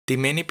The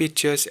many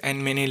pictures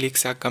and many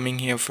leaks are coming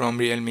here from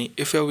Realme.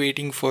 If you're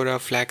waiting for a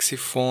flagship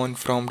phone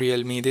from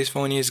Realme, this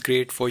phone is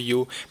great for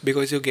you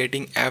because you're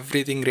getting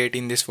everything great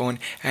in this phone.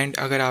 And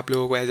अगर आप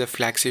लोगों को as a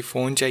flagship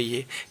phone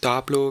चाहिए तो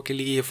आप लोगों के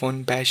लिए ये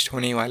फ़ोन बेस्ट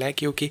होने वाला है,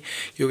 क्योंकि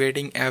you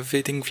getting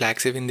everything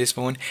flagship in this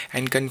phone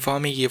and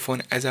confirm है ये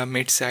phone as a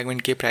mid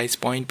segment के प्राइस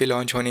पॉइंट पे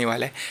लॉन्च होने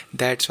वाला है.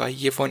 दैट्स वाई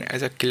ये phone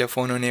as a killer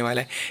phone होने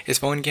वाला है. इस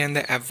फ़ोन के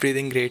अंदर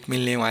एवरीथिंग ग्रेट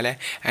मिलने वाला है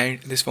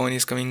and this phone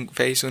is coming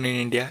very soon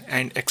in India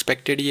and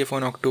expected ये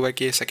फ़ोन अक्टूबर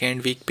के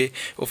सेकेंड वीक पे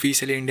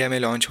ऑफिशियली इंडिया में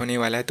लॉन्च होने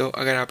वाला है. तो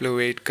अगर आप लोग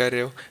वेट कर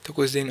रहे हो तो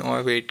कुछ दिन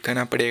और वेट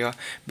करना पड़ेगा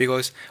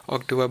बिकॉज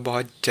अक्टूबर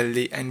बहुत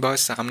जल्दी एंड बहुत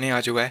सामने आ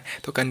चुका है.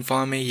 तो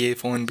कंफर्म है ये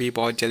फ़ोन भी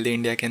बहुत जल्दी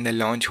इंडिया के अंदर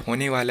लॉन्च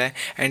होने वाला है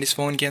एंड इस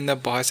फ़ोन के अंदर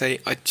बहुत सारे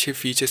अच्छे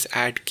फीचर्स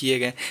ऐड किए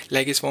गए.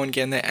 लाइक इस फ़ोन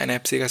के अंदर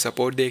NFC का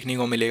सपोर्ट देखने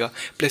को मिलेगा.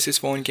 प्लस इस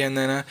फ़ोन के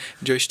अंदर ना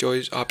जो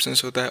स्टोरेज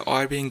ऑप्शंस होता है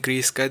और भी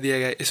इंक्रीज़ कर दिया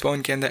गया. इस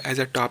फ़ोन के अंदर as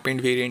a top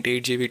end variant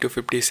 8GB to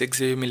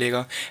 56GB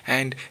मिलेगा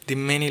and the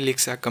many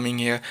लिक्स are coming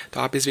here. तो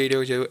आप इस वीडियो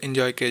को जरूर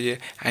इन्जॉय कीजिए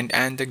एंड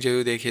एंड तक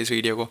जरूर देखिए. इस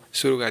वीडियो को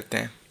शुरू करते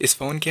हैं. इस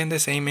फ़ोन के अंदर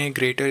सही में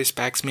ग्रेटर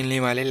स्पैक्स मिलने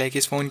वाले. लाइक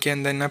इस फ़ोन के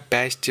अंदर ना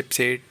best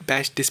chipset,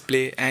 best display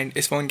and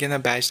इस फ़ोन के अंदर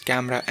best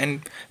camera and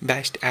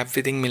best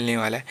everything मिलने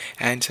वाला है.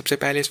 एंड सबसे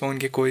पहले इस फ़ोन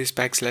के कोई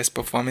स्पैक्स लेस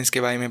परफॉर्मेंस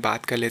के बारे में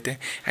बात कर लेते हैं.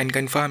 एंड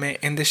कंफर्म है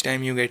in this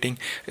time you getting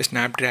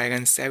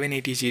Snapdragon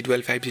 780G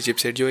 12/5G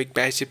chipset जो एक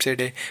बेस्ट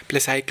चिपसेट है.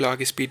 प्लस हाई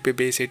क्लॉक स्पीड पे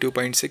बेस है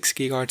 2.6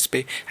 GHz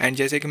पे. एंड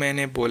जैसे कि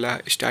मैंने बोला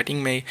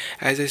स्टार्टिंग में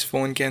एज इस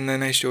फ़ोन के अंदर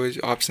ना स्टोरेज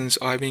ऑप्शंस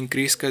और भी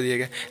इंक्रीज़ कर दिया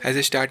गया. As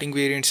a starting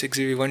variant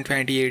 6GB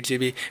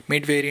 128GB,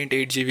 mid variant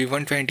 8GB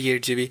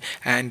 128GB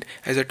and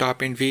as a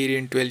top end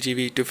variant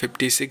 12GB to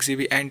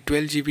 56GB and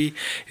 12GB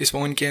इस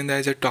फ़ोन के अंदर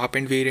as a top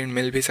end variant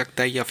मिल भी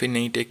सकता है या फिर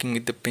नहीं, taking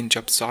with the pinch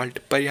of salt.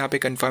 पर यहाँ पे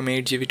कंफर्म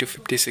 8GB to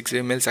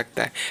 56GB मिल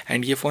सकता है.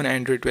 एंड ये फ़ोन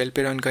Android 12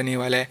 पे रन करने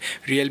वाला है.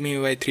 Realme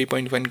UI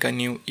 3.1 का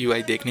न्यू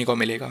UI देखने को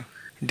मिलेगा.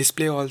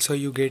 Display also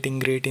you getting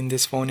great in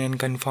this phone and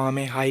confirm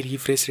है हाई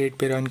रिफ्रेश रेट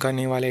पे रन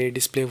करने वाला है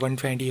डिस्प्ले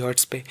 120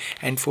 Hz पे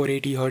and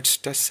 480 Hz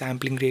touch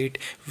sampling rate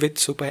with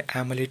super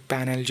AMOLED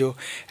panel जो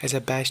एज अ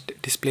बेस्ट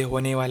डिस्प्ले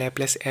होने वाला है.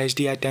 प्लस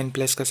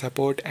HDR10+ का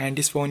सपोर्ट एंड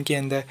इस फ़ोन के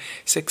अंदर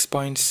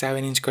 6.7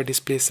 इंच का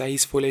डिस्प्ले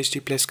साइज़, फुल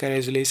HD+ का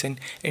resolution,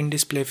 in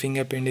display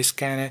fingerprint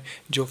scanner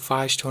जो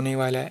फास्ट होने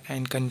वाला है.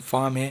 एंड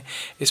कन्फर्म है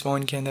इस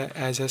फ़ोन के अंदर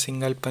as a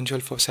single punch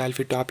hole for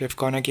selfie top left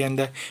corner के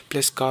अंदर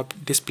प्लस कर्व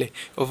डिस्प्ले.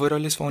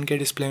 ओवरऑल इस फ़ोन के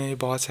डिस्प्ले में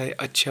बहुत सारे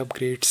अच्छे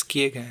अपग्रेड्स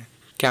किए गए हैं.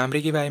 कैमरे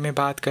के बारे में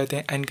बात करते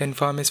हैं एंड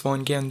कन्फर्म इस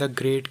फ़ोन के अंदर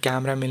ग्रेट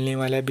कैमरा मिलने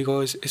वाला है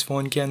बिकॉज इस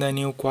फ़ोन के अंदर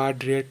new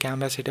quad rear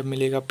camera setup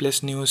मिलेगा. प्लस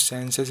न्यू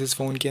सेंसर्स इस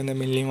फ़ोन के अंदर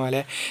मिलने वाला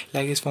है.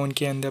 लाइक इस फ़ोन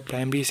के अंदर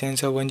प्राइमरी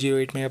सेंसर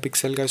 108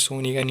 मेगापिक्सल का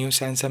सोनी का न्यू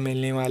सेंसर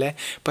मिलने वाला है.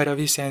 पर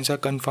अभी सेंसर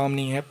कंफर्म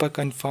नहीं है, पर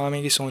कंफर्म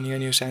है कि सोनी का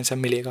न्यू सेंसर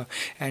मिलेगा.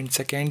 And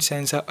second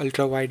sensor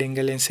ultra wide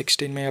angle lens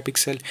 16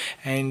 megapixel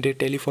and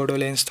telephoto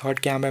lens third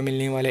camera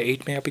मिलने वाला है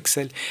 8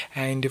 मेगापिक्सल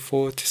एंड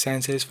फोर्थ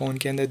सेंसर इस फ़ोन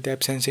के अंदर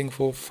depth sensing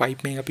for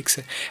 5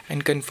 megapixel.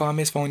 And confirm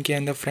इस फ़ोन के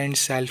अंदर फ्रंट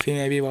सेल्फी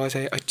में भी बहुत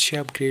सारे अच्छे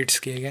अपग्रेड्स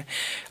किए गए.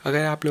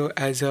 अगर आप लोग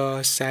एज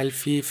अ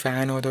सेल्फी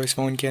फ़ैन हो तो इस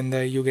फ़ोन के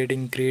अंदर यू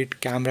गेटिंग ग्रेट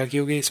कैमरा,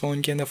 क्योंकि इस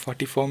फ़ोन के अंदर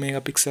 44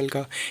 मेगापिक्सल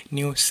का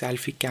न्यू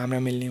सेल्फी कैमरा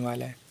मिलने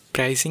वाला है.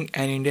 Pricing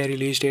and India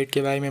release date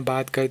के बारे में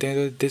बात करते हैं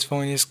तो this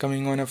phone is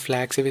coming on a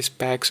flagship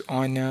specs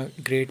on a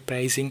great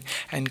pricing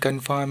and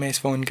confirm है इस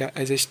फ़ोन का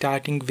as a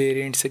starting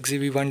variant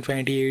 6GB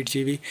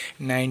 128GB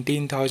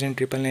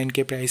 19,999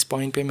 के प्राइस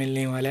पॉइंट पे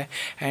मिलने वाला है.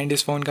 एंड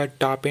इस फ़ोन का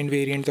टॉप एंड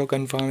वेरिएंट तो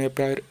कन्फर्म है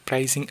पर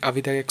प्राइसिंग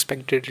अभी तक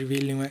एक्सपेक्टेड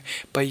रिवील नहीं हुआ है.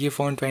 पर ये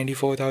फ़ोन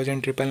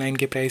 24,999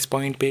 के प्राइस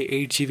पॉइंट पे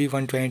 8GB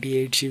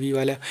 128GB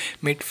वाला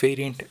मिड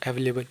वेरिएंट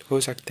अवेलेबल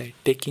हो सकता है,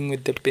 taking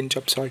with the pinch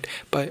of salt.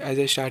 पर as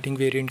a starting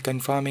variant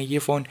confirm है ये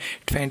फ़ोन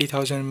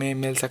 20,000 में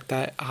मिल सकता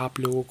है आप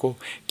लोगों को,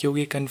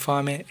 क्योंकि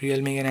कंफर्म है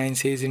Realme के 9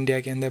 सीरीज़ इंडिया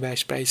के अंदर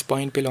बेस्ट प्राइस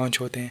पॉइंट पे लॉन्च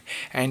होते हैं.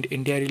 एंड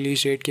इंडिया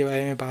रिलीज डेट के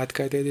बारे में बात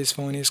करते हैं this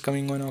phone is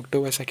coming on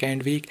October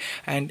second week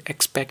and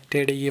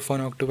expected है ये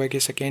फ़ोन अक्टूबर के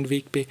सेकेंड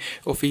वीक पे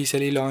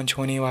ऑफिशियली लॉन्च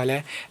होने वाला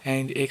है.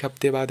 एंड एक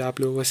हफ्ते बाद आप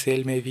लोगों को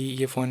सेल में भी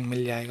ये फ़ोन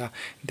मिल जाएगा.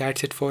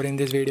 That's it for in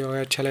this video.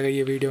 अगर अच्छा लगा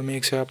ये वीडियो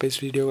मेक श्योर आप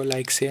इस वीडियो को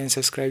लाइक से एंड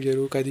सब्सक्राइब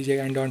जरूर कर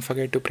दीजिएगा and don't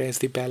forget to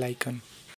press the bell icon.